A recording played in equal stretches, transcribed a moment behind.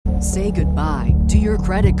Say goodbye to your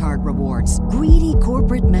credit card rewards. Greedy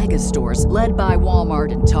corporate mega stores, led by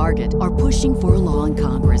Walmart and Target, are pushing for a law in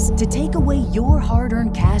Congress to take away your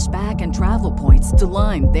hard-earned cash back and travel points to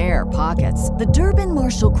line their pockets. The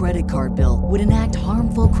Durbin-Marshall credit card bill would enact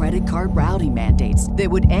harmful credit card routing mandates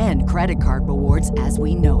that would end credit card rewards as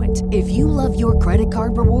we know it. If you love your credit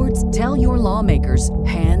card rewards, tell your lawmakers,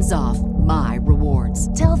 hands off my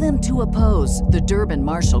rewards. Tell them to oppose the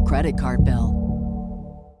Durbin-Marshall credit card bill.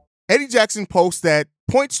 Eddie Jackson posts that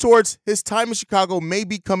points towards his time in Chicago may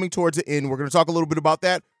be coming towards the end. We're going to talk a little bit about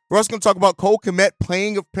that. We're also going to talk about Cole Kmet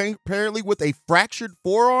playing apparently with a fractured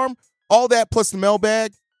forearm. All that plus the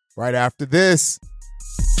mailbag right after this.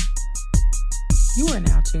 You are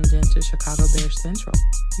now tuned in to Chicago Bears Central,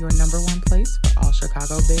 your number one place for all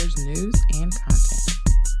Chicago Bears news and content.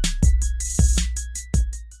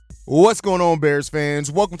 What's going on, Bears fans?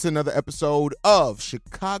 Welcome to another episode of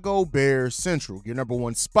Chicago Bears Central, your number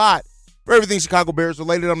one spot for everything Chicago Bears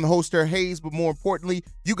related. I'm the host, Terry Hayes, but more importantly,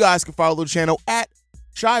 you guys can follow the channel at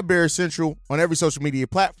Chi Bears Central on every social media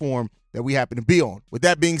platform that we happen to be on. With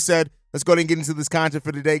that being said, let's go ahead and get into this content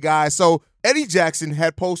for today, guys. So Eddie Jackson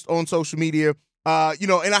had posted on social media,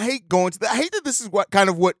 and I hate going to that. I hate that this is what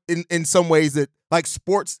in some ways that like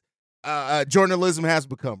sports journalism has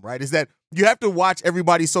become, right? Is that you have to watch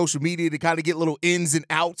everybody's social media to kind of get little ins and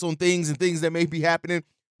outs on things and things that may be happening.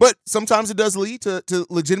 But sometimes it does lead to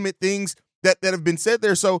legitimate things that have been said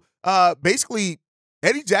there. So basically,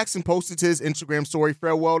 Eddie Jackson posted to his Instagram story,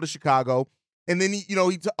 farewell to Chicago. And then, he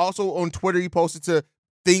also on Twitter, he posted to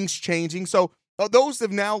things changing. So those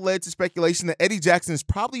have now led to speculation that Eddie Jackson has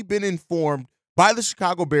probably been informed by the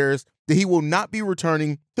Chicago Bears that he will not be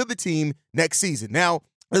returning to the team next season. Now,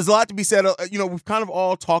 there's a lot to be said. We've kind of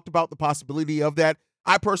all talked about the possibility of that.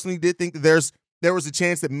 I personally did think that there was a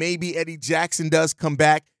chance that maybe Eddie Jackson does come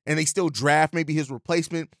back and they still draft maybe his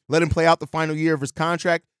replacement, let him play out the final year of his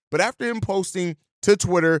contract. But after him posting to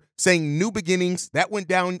Twitter saying new beginnings, that went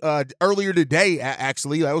down earlier today,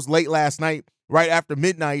 actually. That was late last night, right after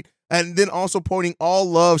midnight. And then also pointing all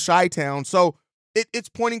love Chi-Town. So it's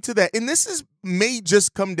pointing to that. And may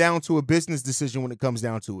just come down to a business decision when it comes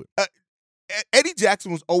down to it. Eddie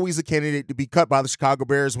Jackson was always a candidate to be cut by the Chicago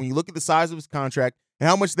Bears when you look at the size of his contract and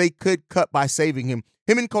how much they could cut by saving him.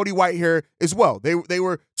 Him and Cody Whitehair as well. They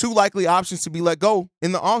were two likely options to be let go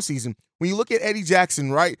in the offseason. When you look at Eddie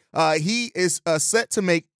Jackson, right, he is set to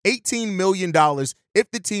make $18 million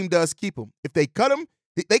if the team does keep him. If they cut him,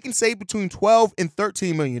 they can save between $12 and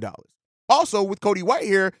 $13 million. Also, with Cody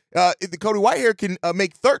Whitehair, Cody Whitehair can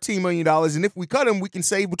make $13 million, and if we cut him, we can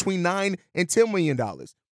save between $9 and $10 million.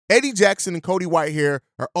 Eddie Jackson and Cody Whitehair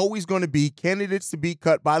are always going to be candidates to be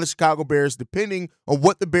cut by the Chicago Bears, depending on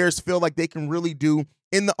what the Bears feel like they can really do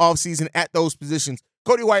in the offseason at those positions.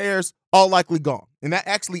 Cody Whitehair's all likely gone, and that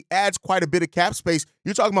actually adds quite a bit of cap space.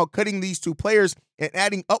 You're talking about cutting these two players and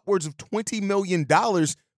adding upwards of $20 million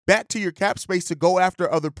back to your cap space to go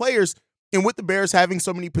after other players. And with the Bears having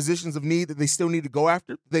so many positions of need that they still need to go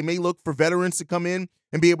after, they may look for veterans to come in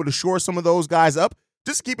and be able to shore some of those guys up.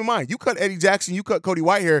 Just keep in mind, you cut Eddie Jackson, you cut Cody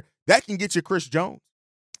Whitehair, that can get you Chris Jones.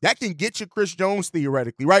 That can get you Chris Jones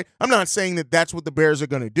theoretically, right? I'm not saying that that's what the Bears are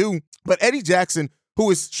going to do, but Eddie Jackson, who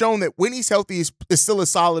has shown that when he's healthy, is still a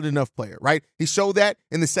solid enough player, right? He showed that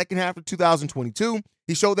in the second half of 2022.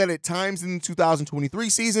 He showed that at times in the 2023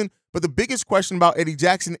 season. But the biggest question about Eddie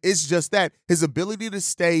Jackson is just that, his ability to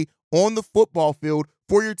stay on the football field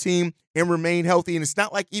for your team and remain healthy. And it's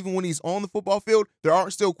not like even when he's on the football field, there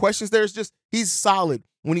aren't still questions there. It's just he's solid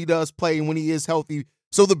when he does play and when he is healthy.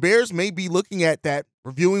 So the Bears may be looking at that,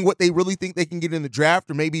 reviewing what they really think they can get in the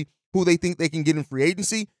draft or maybe who they think they can get in free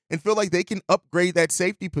agency and feel like they can upgrade that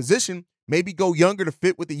safety position, maybe go younger to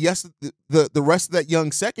fit with the rest of that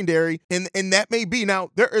young secondary. And that may be. Now,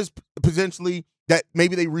 there is potentially that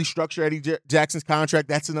maybe they restructure Eddie Jackson's contract.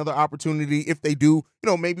 That's another opportunity if they do,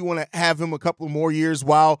 maybe want to have him a couple more years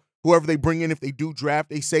while whoever they bring in, if they do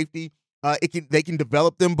draft a safety, they can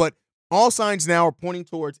develop them. But all signs now are pointing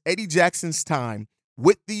towards Eddie Jackson's time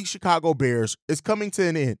with the Chicago Bears is coming to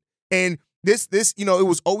an end. And this, it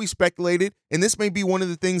was always speculated, and this may be one of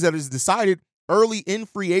the things that is decided early in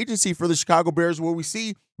free agency for the Chicago Bears, where we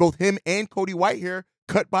see both him and Cody Whitehair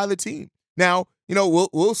cut by the team. Now,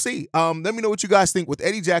 we'll see. Let me know what you guys think with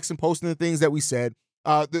Eddie Jackson posting the things that we said,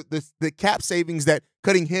 the cap savings that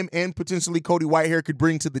cutting him and potentially Cody Whitehair could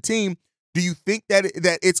bring to the team. Do you think that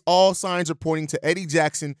it's all signs are pointing to Eddie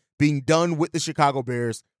Jackson being done with the Chicago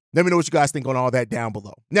Bears? Let me know what you guys think on all that down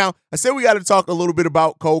below. Now, I said we got to talk a little bit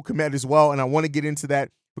about Cole Kmet as well, and I want to get into that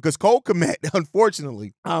because Cole Kmet,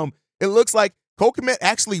 unfortunately, it looks like Cole Kmet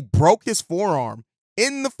actually broke his forearm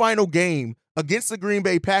in the final game against the Green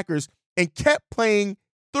Bay Packers and kept playing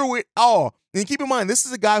through it all. And keep in mind, this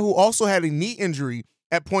is a guy who also had a knee injury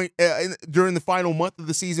at point during the final month of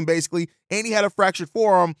the season, basically, and he had a fractured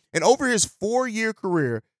forearm. And over his 4-year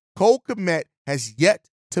career, Cole Kmet has yet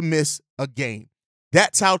to miss a game.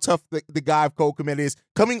 That's how tough the guy of Cole Kmet is.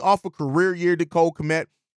 Coming off a career year to Cole Kmet,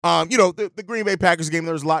 the Green Bay Packers game,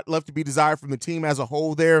 there's a lot left to be desired from the team as a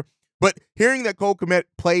whole there. But hearing that Cole Kmet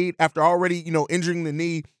played after already, injuring the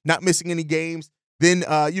knee, not missing any games, then,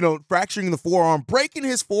 fracturing the forearm, breaking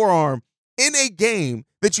his forearm in a game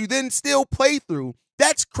that you then still play through,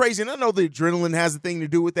 that's crazy. And I know the adrenaline has a thing to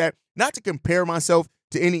do with that. Not to compare myself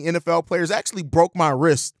to any NFL players. I actually broke my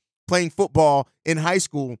wrist playing football in high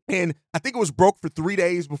school, and I think it was broke for 3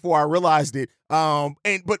 days before I realized it.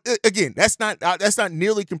 But again, that's not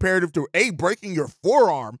nearly comparative to breaking your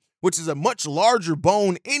forearm, which is a much larger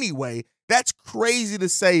bone anyway. That's crazy to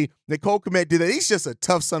say that Cole Kmet did that. He's just a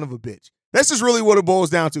tough son of a bitch. That's just really what it boils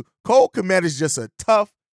down to. Cole Kmet is just a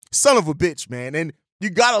tough son of a bitch, man, and you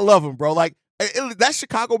gotta love him, bro. Like, that's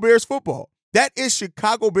Chicago Bears football. That is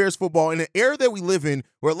Chicago Bears football in an era that we live in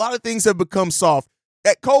where a lot of things have become soft.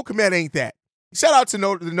 That Cole Kmet ain't that. Shout out to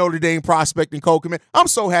the Notre Dame prospect and Cole Kmet. I'm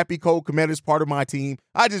so happy Cole Kmet is part of my team.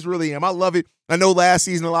 I just really am. I love it. I know last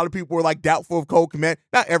season a lot of people were like doubtful of Cole Kmet.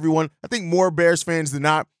 Not everyone. I think more Bears fans than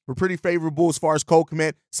not were pretty favorable as far as Cole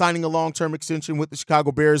Kmet signing a long-term extension with the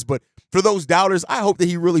Chicago Bears. But for those doubters, I hope that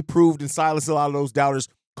he really proved and silenced a lot of those doubters.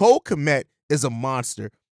 Cole Kmet is a monster.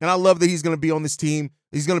 And I love that he's going to be on this team.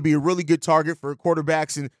 He's going to be a really good target for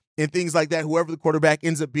quarterbacks and things like that, whoever the quarterback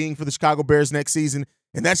ends up being for the Chicago Bears next season.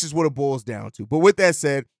 And that's just what it boils down to. But with that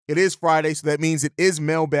said, it is Friday, so that means it is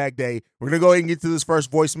mailbag day. We're going to go ahead and get to this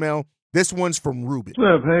first voicemail. This one's from Ruben.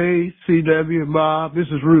 What's up, hey, CW, Bob? This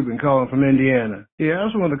is Ruben calling from Indiana. Yeah, I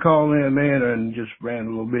just wanted to call in, man, and just rant a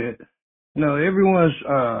little bit. Everyone's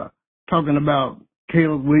talking about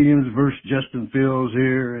Caleb Williams versus Justin Fields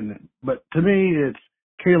here, but to me, it's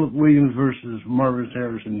Caleb Williams versus Marvin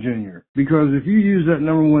Harrison Jr. Because if you use that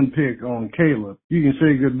number 1 pick on Caleb, you can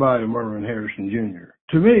say goodbye to Marvin Harrison Jr.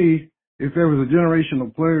 To me, if there was a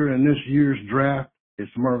generational player in this year's draft,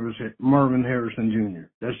 it's Marvin Harrison Jr.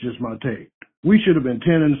 That's just my take. We should have been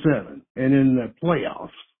 10-7 and in the playoffs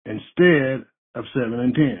instead of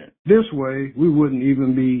 7-10. This way, we wouldn't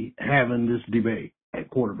even be having this debate at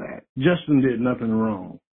quarterback. Justin did nothing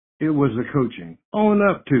wrong. It was the coaching. Own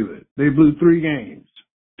up to it. They blew 3 games.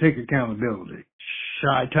 Take accountability.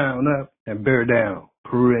 Chi-town up and bear down.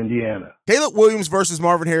 Peru, Indiana. Caleb Williams versus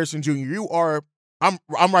Marvin Harrison Jr. I'm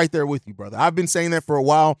right there with you, brother. I've been saying that for a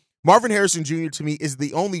while. Marvin Harrison Jr. to me is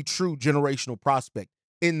the only true generational prospect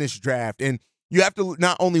in this draft. And you have to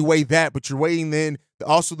not only weigh that, but you're weighing then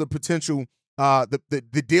also the potential,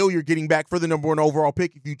 the deal you're getting back for the number 1 overall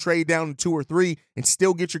pick if you trade down to 2 or 3 and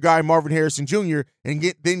still get your guy Marvin Harrison Jr. and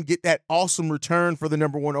get that awesome return for the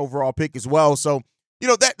number 1 overall pick as well. So,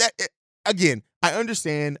 that again, I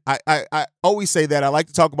understand. I always say that. I like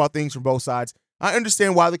to talk about things from both sides. I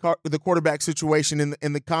understand why the quarterback situation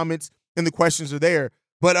in the comments and the questions are there.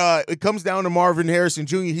 But it comes down to Marvin Harrison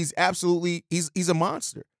Jr. He's absolutely he's a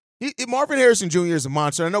monster. Marvin Harrison Jr. is a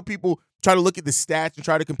monster. I know people try to look at the stats and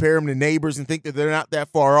try to compare him to neighbors and think that they're not that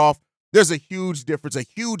far off. There's a huge difference, a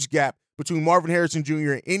huge gap between Marvin Harrison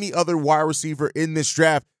Jr. and any other wide receiver in this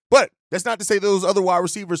draft. But that's not to say those other wide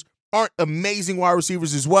receivers aren't amazing wide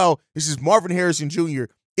receivers as well. It's just Marvin Harrison Jr.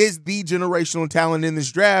 is the generational talent in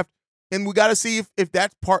this draft. And we got to see if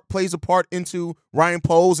that part plays a part into Ryan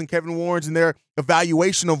Poles and Kevin Warren's and their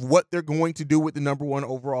evaluation of what they're going to do with the number 1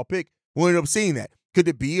 overall pick. We'll end up seeing that. Could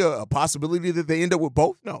it be a possibility that they end up with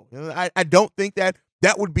both? No. I don't think that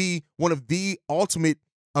would be one of the ultimate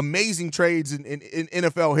amazing trades in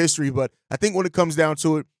NFL history. But I think when it comes down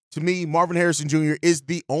to it, to me, Marvin Harrison Jr. is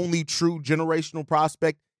the only true generational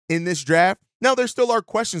prospect in this draft. Now, there still are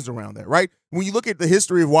questions around that, right? When you look at the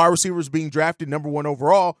history of wide receivers being drafted number 1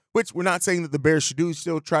 overall, which we're not saying that the Bears should do,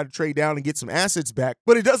 still try to trade down and get some assets back,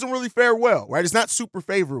 but it doesn't really fare well, right? It's not super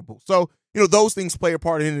favorable. So, those things play a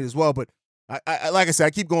part in it as well. But I like I said,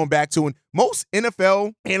 I keep going back to it. Most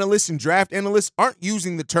NFL analysts and draft analysts aren't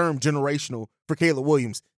using the term generational for Caleb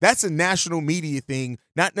Williams. That's a national media thing,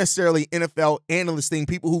 not necessarily NFL analyst thing.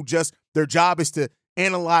 People who just, their job is to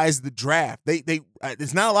analyze the draft.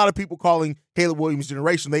 There's not a lot of people calling Caleb Williams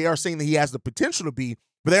generational. They are saying that he has the potential to be,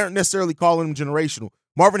 but they aren't necessarily calling him generational.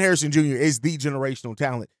 Marvin Harrison Jr. is the generational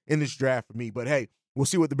talent in this draft for me. But hey, we'll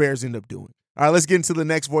see what the Bears end up doing. All right, let's get into the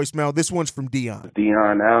next voicemail. This one's from Dion.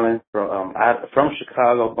 Dion Allen from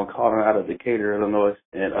Chicago. I'm calling out of Decatur, Illinois.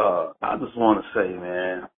 And I just want to say,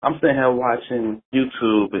 man, I'm sitting here watching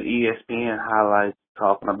YouTube and ESPN highlights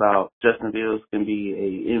talking about Justin Fields can be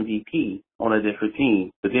a MVP on a different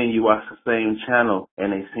team. But then you watch the same channel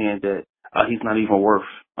and they saying that he's not even worth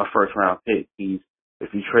a first-round pick. If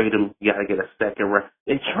you trade him, you got to get a second round.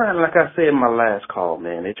 They try, like I said in my last call,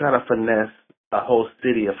 man, they try to finesse a whole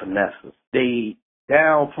city of finesses. They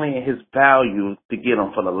downplaying his value to get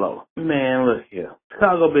him for the low. Man, look here.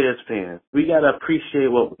 Chicago Bears fans, we got to appreciate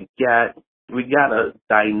what we got. We got a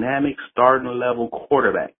dynamic starting level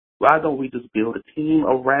quarterback. Why don't we just build a team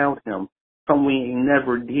around him? Something we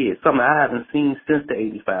never did. Something I haven't seen since the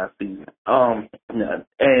 '85 season. And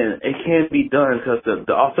it can't be done because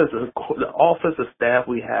the offensive staff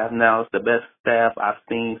we have now is the best staff I've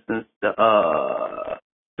seen since the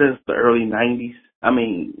early '90s. I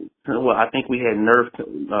mean, well, I think we had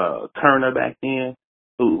Turner back then,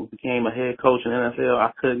 who became a head coach in the NFL.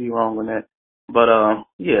 I could be wrong on that. But,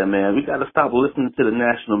 yeah, man, we got to stop listening to the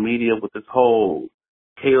national media with this whole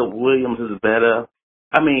Caleb Williams is better.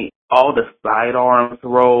 I mean, all the sidearm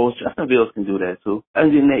throws, Justin Fields can do that too.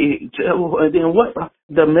 And then what,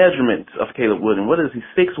 the measurements of Caleb Williams, what is he,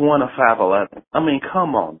 6'1" or 5'11"? I mean,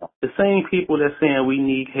 come on. The same people that saying we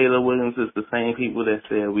need Caleb Williams is the same people that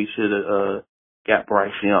said we should have got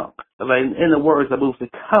Bryce Young. Like, in the words of Booth,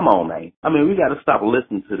 come on, man. I mean, we got to stop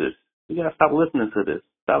listening to this. We got to stop listening to this.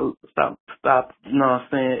 Stop, you know what I'm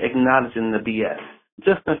saying, acknowledging the BS.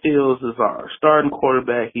 Justin Fields is our starting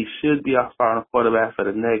quarterback. He should be our starting quarterback for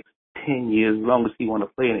the next 10 years, as long as he want to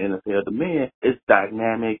play in the NFL. The man is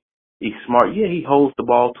dynamic. He's smart. Yeah, he holds the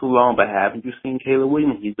ball too long, but haven't you seen Caleb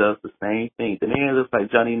Williams? He does the same thing. The man looks like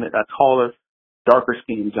a taller, darker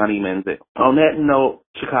skinned Johnny Manziel. On that note,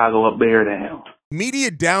 Chicago up, bear down.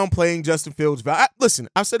 Media downplaying Justin Fields. Listen,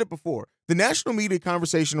 I've said it before. The national media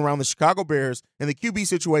conversation around the Chicago Bears and the QB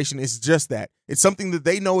situation is just that. It's something that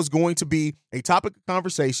they know is going to be a topic of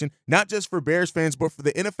conversation, not just for Bears fans, but for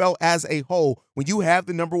the NFL as a whole. When you have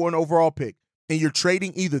the number 1 overall pick and you're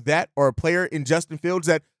trading either that or a player in Justin Fields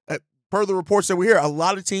that, per the reports that we hear, a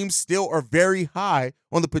lot of teams still are very high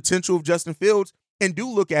on the potential of Justin Fields and do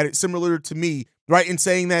look at it similar to me, right, in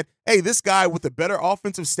saying that, hey, this guy with a better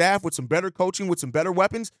offensive staff, with some better coaching, with some better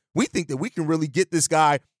weapons, we think that we can really get this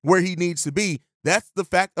guy where he needs to be. That's the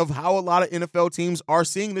fact of how a lot of NFL teams are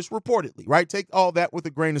seeing this reportedly, right? Take all that with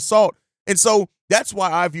a grain of salt. And so that's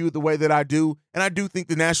why I view it the way that I do. And I do think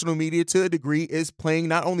the national media, to a degree, is playing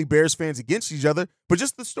not only Bears fans against each other, but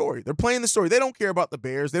just the story. They're playing the story. They don't care about the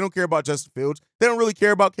Bears. They don't care about Justin Fields. They don't really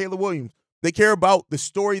care about Caleb Williams. They care about the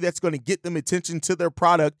story that's going to get them attention to their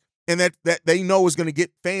product and that they know is going to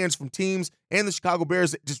get fans from teams and the Chicago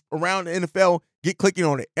Bears that just around the NFL get clicking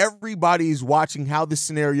on it. Everybody is watching how this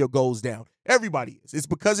scenario goes down. Everybody is. It's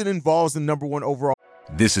because it involves the number 1 overall.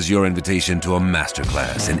 This is your invitation to a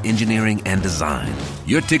masterclass in engineering and design.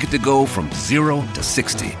 Your ticket to go from 0 to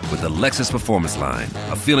 60 with the Lexus Performance Line.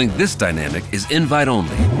 A feeling this dynamic is invite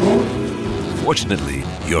only. Fortunately,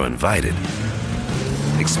 you're invited.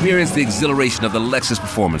 Experience the exhilaration of the Lexus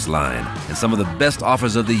Performance Line and some of the best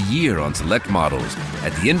offers of the year on select models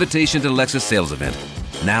at the Invitation to Lexus sales event,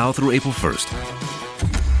 now through April 1st.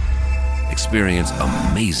 Experience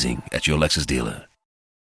amazing at your Lexus dealer.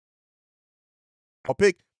 I'll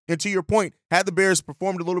pick, and to your point, had the Bears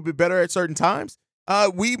performed a little bit better at certain times,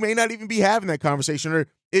 we may not even be having that conversation. Or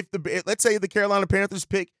if let's say the Carolina Panthers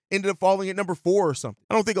pick ended up falling at number 4 or something.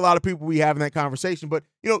 I don't think a lot of people will be having that conversation, but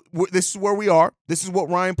this is where we are. This is what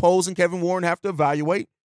Ryan Poles and Kevin Warren have to evaluate,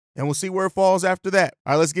 and we'll see where it falls after that.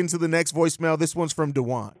 All right, let's get into the next voicemail. This one's from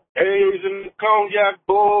DeJuan. Hey, the Cognac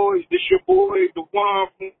boys, this your boy DeJuan.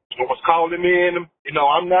 I was calling in.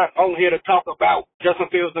 I'm not on here to talk about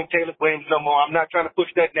Justin Fields and Caleb Williams no more. I'm not trying to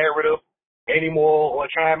push that narrative anymore or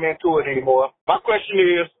chime into it anymore. My question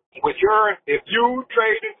is, if you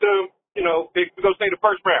traded we're going to say the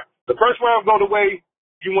first round. The first round go the way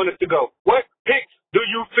you want it to go. What picks do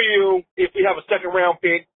you feel, if we have a second round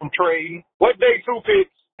pick from trading, what day 2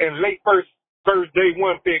 picks and late first day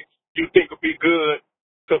 1 picks do you think would be good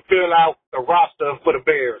to fill out the roster for the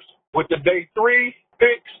Bears? With the day 3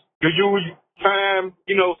 picks, do you find,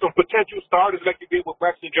 some potential starters like you did with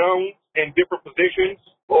Braxton Jones in different positions?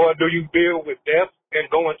 Or do you build with depth and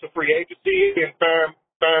go into free agency and find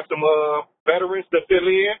some veterans to fill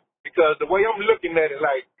in? Because the way I'm looking at it,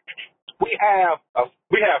 like, we have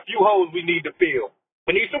few holes we need to fill.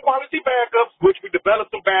 We need some quality backups, which we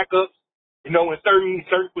developed some backups, in certain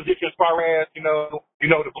positions as far as,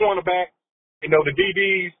 the cornerback, the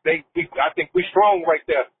DBs, I think we're strong right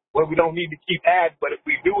there. Well, we don't need to keep adding, but if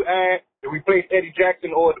we do add to replace Eddie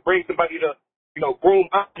Jackson or to bring somebody to, groom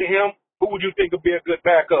up to him, who would you think would be a good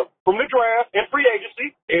backup? From the draft and free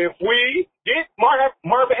agency, if we get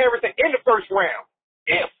Marvin Harrison in the first round,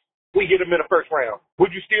 if we we get him in the first round? Would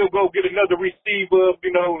you still go get another receiver,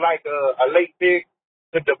 like a late pick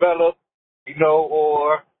to develop,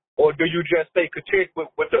 or do you just stay content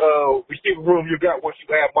with the receiver room you got once you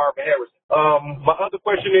have Marvin Harrison? My other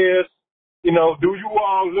question is, do you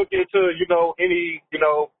all look into, any,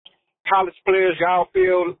 college players y'all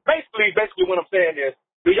feel, basically what I'm saying is,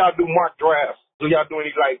 do y'all do mock drafts? Do y'all do any,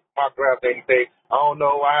 mock drafts or anything? I don't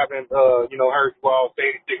know. I haven't, heard you all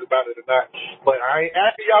say anything about it or not. But I ain't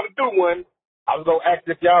asking y'all to do one. I was going to ask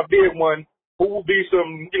if y'all did one, who will be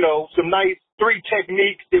some nice 3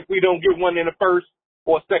 techniques if we don't get one in the first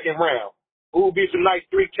or second round? Who will be some nice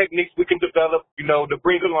 3 techniques we can develop, to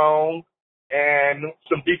bring along, and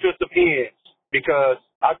some defensive ends? Because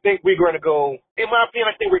I think we're going to go, in my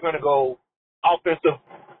opinion, we're going to go offensive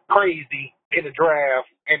crazy in the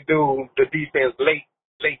draft and do the defense late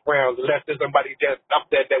rounds, unless there's somebody just up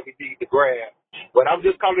there that we need to grab. But I'm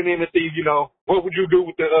just calling in to see, what would you do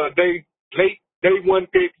with the day 1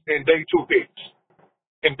 picks and day 2 picks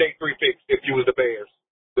and day 3 picks if you was the Bears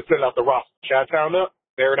to fill out the roster? Chi-town up,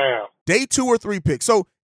 bear down. Day 2 or 3 picks. So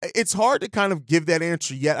it's hard to kind of give that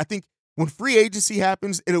answer yet. I think when free agency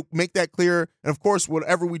happens, it'll make that clearer. And, of course,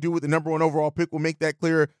 whatever we do with the number 1 overall pick will make that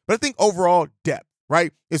clearer. But I think overall depth,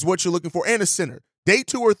 right, is what you're looking for, and a center. Day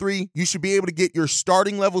 2 or 3, you should be able to get your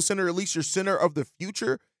starting level center, at least your center of the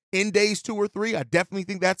future, in days 2 or 3. I definitely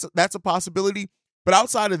think that's a possibility. But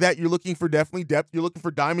outside of that, you're looking for definitely depth. You're looking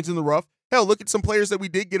for diamonds in the rough. Hell, look at some players that we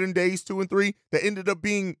did get in days 2 and 3 that ended up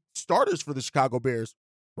being starters for the Chicago Bears,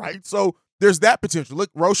 right? So there's that potential.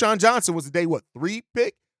 Look, Roshan Johnson was a day 3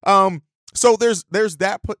 pick. So there's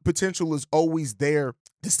that potential is always there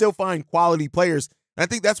to still find quality players. And I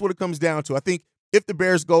think that's what it comes down to. I think if the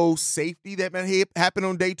Bears go safety, that might happen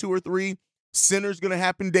on day 2 or 3. Center's going to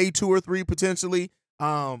happen day 2 or 3 potentially.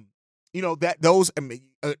 There's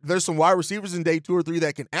some wide receivers in day 2 or 3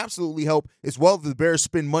 that can absolutely help as well if the Bears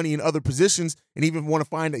spend money in other positions and even want to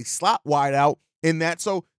find a slot wide out in that.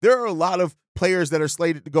 So there are a lot of players that are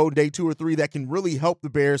slated to go in day 2 or 3 that can really help the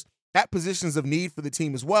Bears at positions of need for the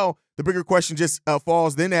team as well. The bigger question just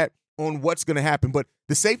falls then on what's going to happen. But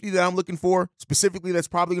the safety that I'm looking for specifically, that's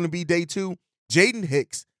probably going to be day 2, Jaden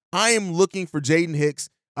Hicks. I am looking for Jaden Hicks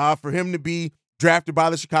for him to be drafted by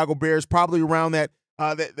the Chicago Bears, probably around that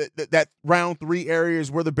round 3 area is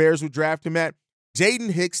where the Bears would draft him at.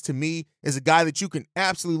 Jaden Hicks, to me, is a guy that you can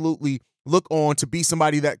absolutely look on to be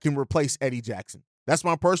somebody that can replace Eddie Jackson. That's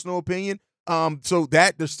my personal opinion. So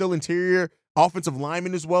that there's still interior offensive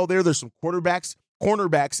linemen as well there. There's some cornerbacks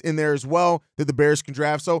in there as well that the Bears can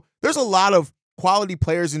draft. So there's a lot of quality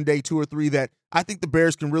players in day 2 or 3 that I think the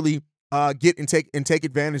Bears can really get and take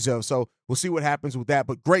advantage of. So we'll see what happens with that.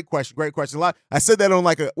 But great question. I said that on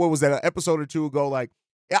an episode or 2 ago.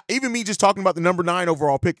 Even me just talking about the number 9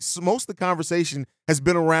 overall pick, most of the conversation has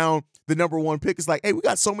been around the number 1 pick. It's like, hey, we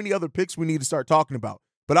got so many other picks we need to start talking about.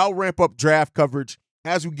 But I'll ramp up draft coverage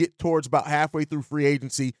as we get towards about halfway through free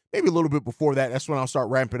agency, maybe a little bit before that. That's when I'll start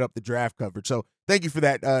ramping up the draft coverage. So thank you for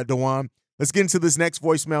that, Dewan. Let's get into this next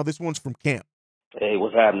voicemail. This one's from Camp. Hey,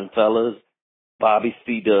 what's happening, fellas? Bobby,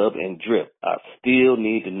 C-Dub, and Drip. I still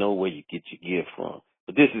need to know where you get your gear from.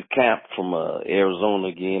 But this is Camp from Arizona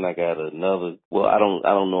again. I got another. Well, I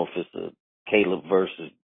don't know if it's a Caleb versus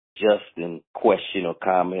Justin question or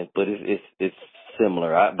comment, but it's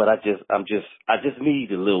similar. I just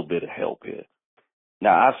need a little bit of help here.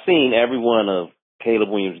 Now, I've seen every one of Caleb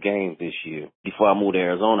Williams' games this year. Before I moved to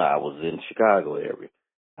Arizona, I was in the Chicago area.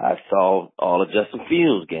 I saw all of Justin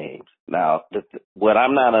Fields' games. Now, what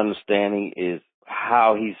I'm not understanding is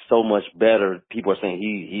how he's so much better. People are saying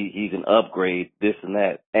he's an upgrade, this and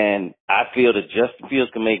that. And I feel that Justin Fields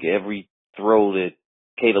can make every throw that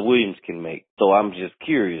Caleb Williams can make. So I'm just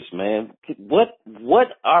curious, man. What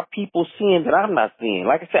are people seeing that I'm not seeing?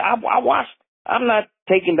 Like I said, I watched. I'm not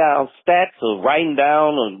taking down stats or writing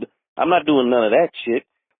down, or I'm not doing none of that shit.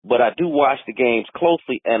 But I do watch the games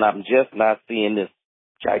closely, and I'm just not seeing this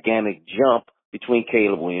gigantic jump between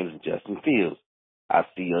Caleb Williams and Justin Fields. I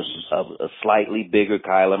see a slightly bigger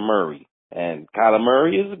Kyler Murray. And Kyler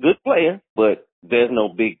Murray is a good player, but there's no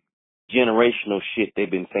big generational shit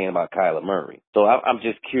they've been saying about Kyler Murray. So I'm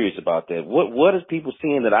just curious about that. What is people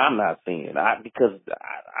seeing that I'm not seeing? Because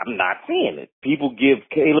I'm not seeing it. People give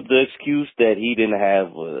Caleb the excuse that he didn't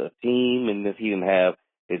have a team and that he didn't have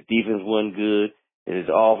his defense wasn't good, and his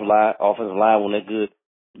offensive line wasn't that good.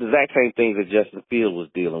 The exact same things that Justin Fields was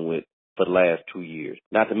dealing with for the last 2 years.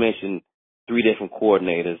 Not to mention 3 different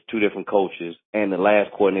coordinators, 2 different coaches, and the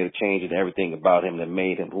last coordinator changing everything about him that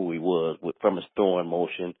made him who he was, from his throwing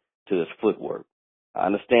motion to his footwork. I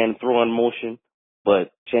understand throwing motion,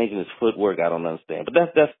 but changing his footwork, I don't understand.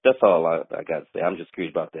 But that's all I got to say. I'm just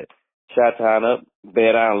curious about that. Shot time up.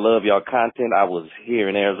 Bear down. Love y'all content. I was here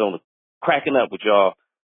in Arizona cracking up with y'all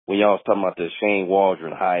when y'all was talking about the Shane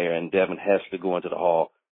Waldron hire and Devin Hester going to the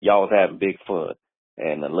Hall. Y'all was having big fun.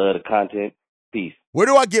 And I love the content. Peace. Where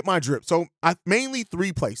do I get my drip? So mainly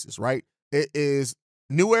 3 places, right? It is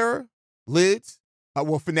New Era, Lids,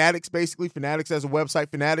 Fanatics, basically. Fanatics as a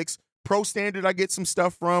website. Fanatics. Pro Standard, I get some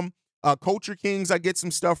stuff from. Culture Kings, I get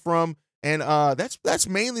some stuff from. And that's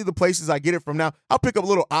mainly the places I get it from. Now, I'll pick up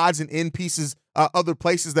little odds and end pieces, other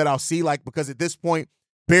places that I'll see, like, because at this point,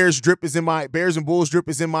 Bears and Bulls drip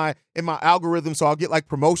is in my algorithm, so I'll get like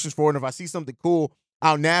promotions for it. And if I see something cool,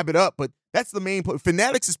 I'll nab it up. But that's the main place.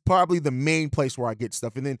 Fanatics is probably the main place where I get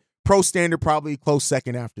stuff. And then Pro Standard probably close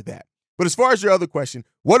second after that. But as far as your other question,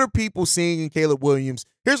 what are people seeing in Caleb Williams?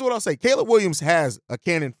 Here's what I'll say. Caleb Williams has a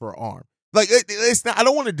cannon for an arm. Like, it's not. I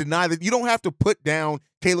don't want to deny that. You don't have to put down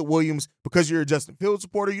Caleb Williams because you're a Justin Fields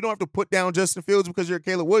supporter. You don't have to put down Justin Fields because you're a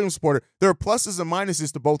Caleb Williams supporter. There are pluses and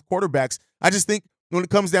minuses to both quarterbacks. I just think when it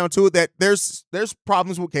comes down to it that there's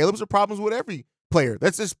problems with Caleb. There's problems with every player.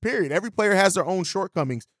 That's just period. Every player has their own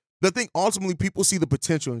shortcomings. But I think ultimately people see the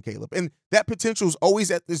potential in Caleb. And that potential is always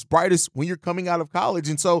at its brightest when you're coming out of college.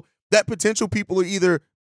 And so that potential, people are either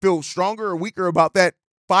feel stronger or weaker about that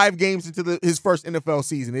 5 games into his first NFL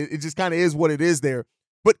season. It just kind of is what it is there.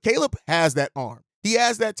 But Caleb has that arm. He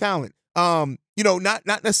has that talent.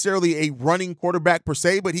 Not necessarily a running quarterback per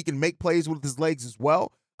se, but he can make plays with his legs as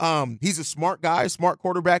well. He's a smart guy, smart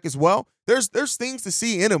quarterback as well. There's things to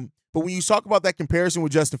see in him. But when you talk about that comparison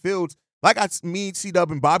with Justin Fields, like me,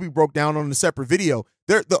 C-Dub, and Bobby broke down on a separate video,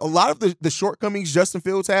 a lot of the shortcomings Justin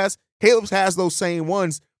Fields has, Caleb has those same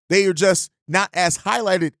ones. They are just not as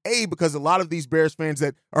highlighted, because a lot of these Bears fans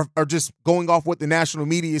that are just going off what the national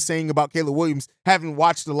media is saying about Caleb Williams haven't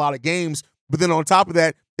watched a lot of games. But then on top of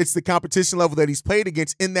that, it's the competition level that he's played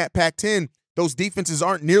against in that Pac-10. Those defenses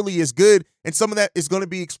aren't nearly as good, and some of that is going to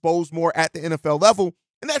be exposed more at the NFL level,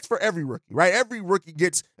 and that's for every rookie, right? Every rookie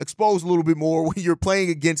gets exposed a little bit more when you're playing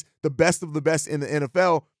against the best of the best in the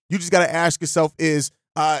NFL. You just got to ask yourself, is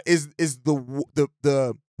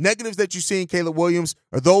the negatives that you see in Caleb Williams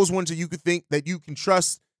are those ones that you could think that you can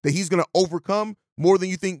trust that he's going to overcome more than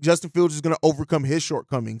you think Justin Fields is going to overcome his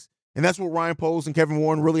shortcomings? And that's what Ryan Poles and Kevin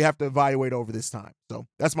Warren really have to evaluate over this time. So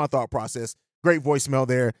that's my thought process. Great voicemail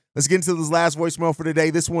there. Let's get into this last voicemail for today.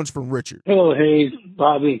 This one's from Richard. Hello, Hayes,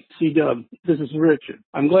 Bobby, C-Dub. This is Richard.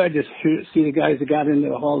 I'm glad to see the guys that got into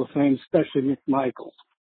the Hall of Fame, especially McMichaels.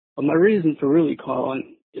 But my reason for really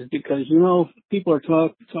calling is because, people are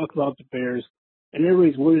talk about the Bears, and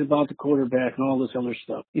everybody's worried about the quarterback and all this other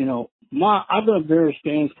stuff. I've been a Bears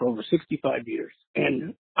fan for over 65 years,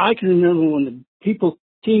 and I can remember when the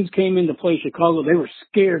teams came in to play Chicago, they were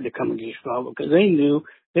scared to come into Chicago because they knew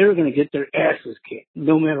they were going to get their asses kicked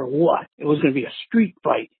no matter what. It was going to be a street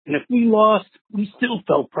fight. And if we lost, we still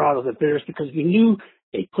felt proud of the Bears because we knew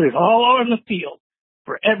they put it all on the field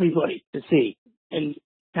for everybody to see. And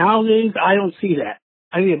nowadays, I don't see that.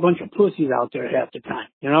 I see a bunch of pussies out there half the time,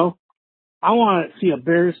 I want to see a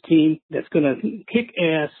Bears team that's going to kick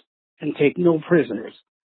ass and take no prisoners.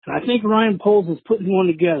 And I think Ryan Poles is putting one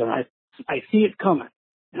together. I see it coming.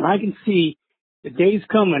 And I can see the day's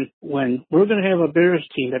coming when we're going to have a Bears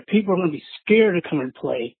team that people are going to be scared to come and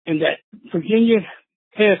play, and that Virginia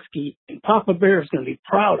Heskey and Papa Bear is going to be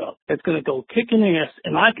proud of. That's going to go kicking ass.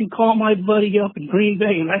 And I can call my buddy up in Green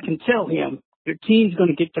Bay and I can tell him your team's going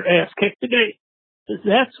to get their ass kicked today. Because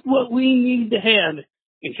that's what we need to have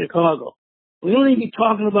in Chicago. We don't need to be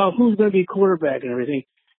talking about who's going to be quarterback and everything.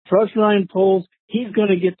 Trust Ryan Poles. He's going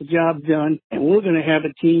to get the job done, and we're going to have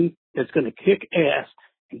a team that's going to kick ass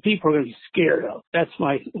and people are going to be scared of. That's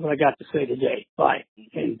what I got to say today. Bye.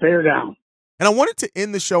 And bear down. And I wanted to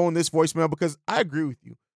end the show on this voicemail because I agree with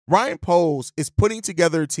you. Ryan Poles is putting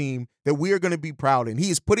together a team that we are going to be proud in. He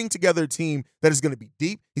is putting together a team that is going to be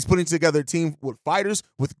deep. He's putting together a team with fighters,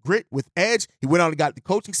 with grit, with edge. He went out and got the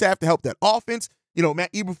coaching staff to help that offense.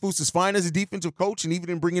 Matt Eberflus is fine as a defensive coach, and even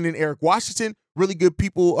in bringing in Eric Washington, really good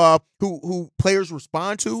people who players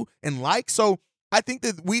respond to and like. So I think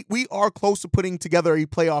that we are close to putting together a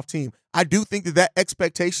playoff team. I do think that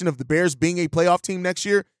expectation of the Bears being a playoff team next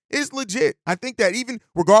year is legit. I think that even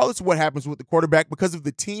regardless of what happens with the quarterback, because of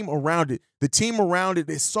the team around it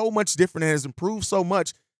is so much different and has improved so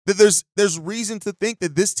much that there's reason to think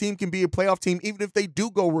that this team can be a playoff team, even if they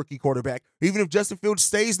do go rookie quarterback, even if Justin Fields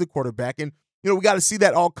stays the quarterback. And we got to see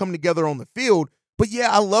that all come together on the field. But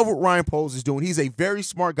yeah, I love what Ryan Poles is doing. He's a very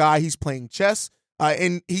smart guy. He's playing chess.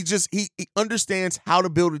 And he understands how to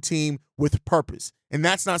build a team with purpose. And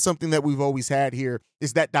that's not something that we've always had here,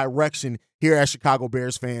 is that direction here as Chicago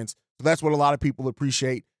Bears fans. So that's what a lot of people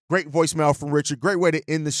appreciate. Great voicemail from Richard. Great way to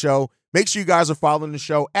end the show. Make sure you guys are following the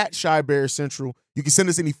show at Shy Bears Central. You can send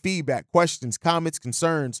us any feedback, questions, comments,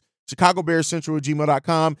 concerns,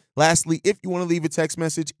 ChicagoBearsCentral@gmail.com. Lastly, if you want to leave a text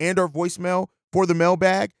message and or voicemail for the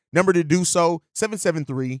mailbag, number to do so,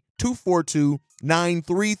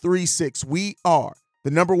 773-242-9336. We are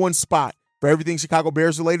the number one spot for everything Chicago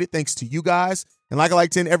Bears related, thanks to you guys. And like I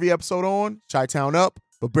like to end every episode on, Chi-Town up,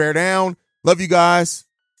 but bear down. Love you guys.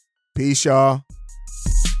 Peace, y'all.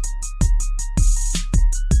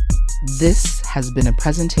 This has been a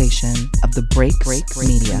presentation of the Break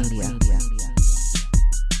Media.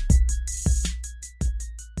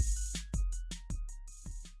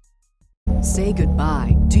 Say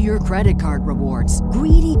goodbye to your credit card rewards.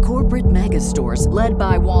 Greedy corporate mega stores, led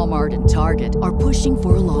by Walmart and Target, are pushing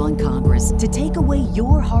for a law in Congress to take away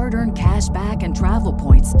your hard-earned cash back and travel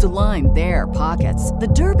points to line their pockets. The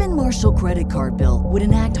Durbin-Marshall credit card bill would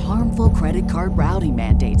enact harmful credit card routing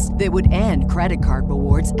mandates that would end credit card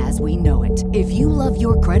rewards as we know it. If you love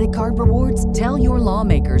your credit card rewards, tell your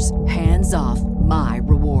lawmakers, hands off my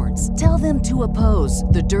rewards. Tell them to oppose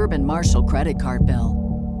the Durbin-Marshall credit card bill.